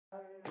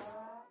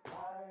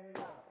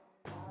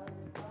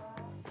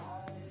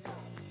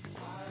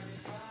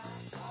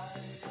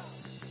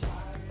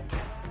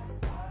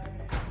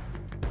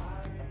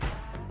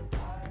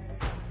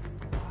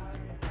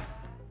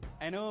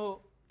I know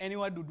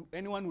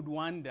anyone would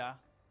wonder,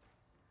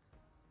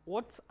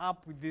 what's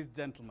up with this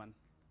gentleman?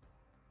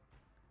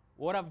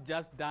 What I've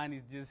just done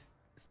is just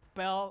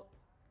spell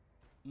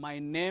my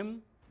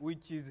name,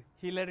 which is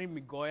Hilary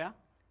Migoya,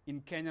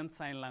 in Kenyan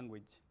Sign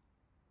Language.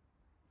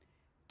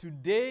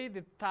 Today,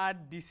 the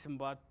 3rd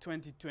December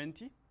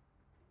 2020,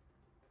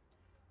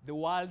 the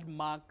world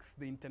marks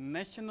the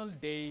International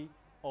Day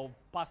of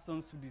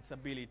Persons with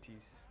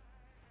Disabilities,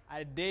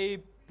 a day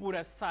put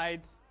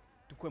aside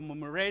to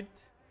commemorate,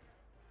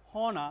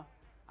 honor,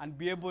 and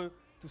be able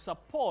to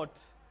support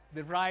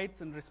the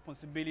rights and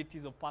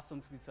responsibilities of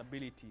persons with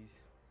disabilities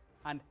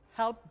and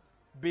help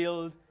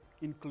build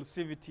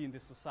inclusivity in the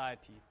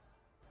society.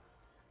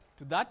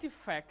 To that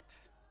effect,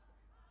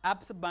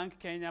 Absa Bank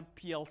Kenya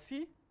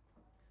PLC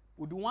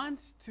would want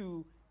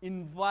to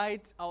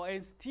invite our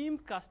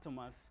esteemed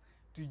customers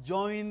to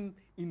join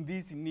in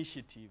this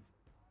initiative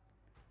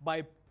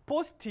by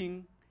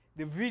posting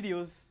the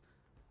videos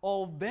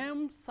of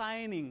them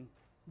signing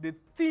the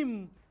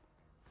theme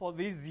for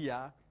this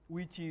year,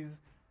 which is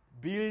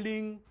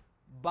Building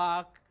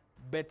Back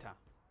Better.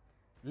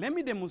 Let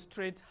me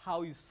demonstrate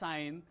how you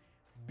sign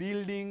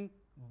Building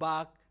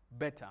Back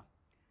Better.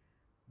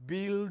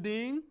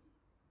 Building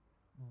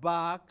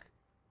Back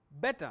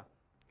Better.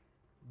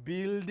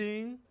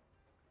 Building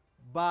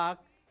Back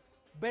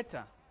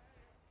Better.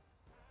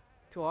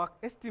 To our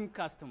esteemed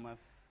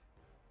customers,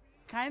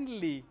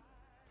 kindly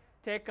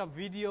take a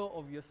video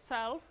of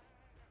yourself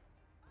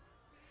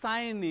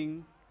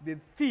signing the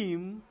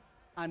theme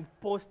and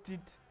post it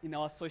in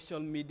our social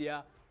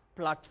media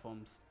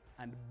platforms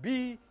and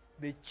be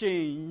the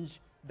change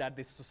that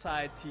the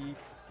society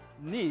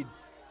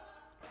needs.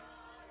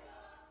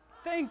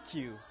 Thank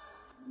you.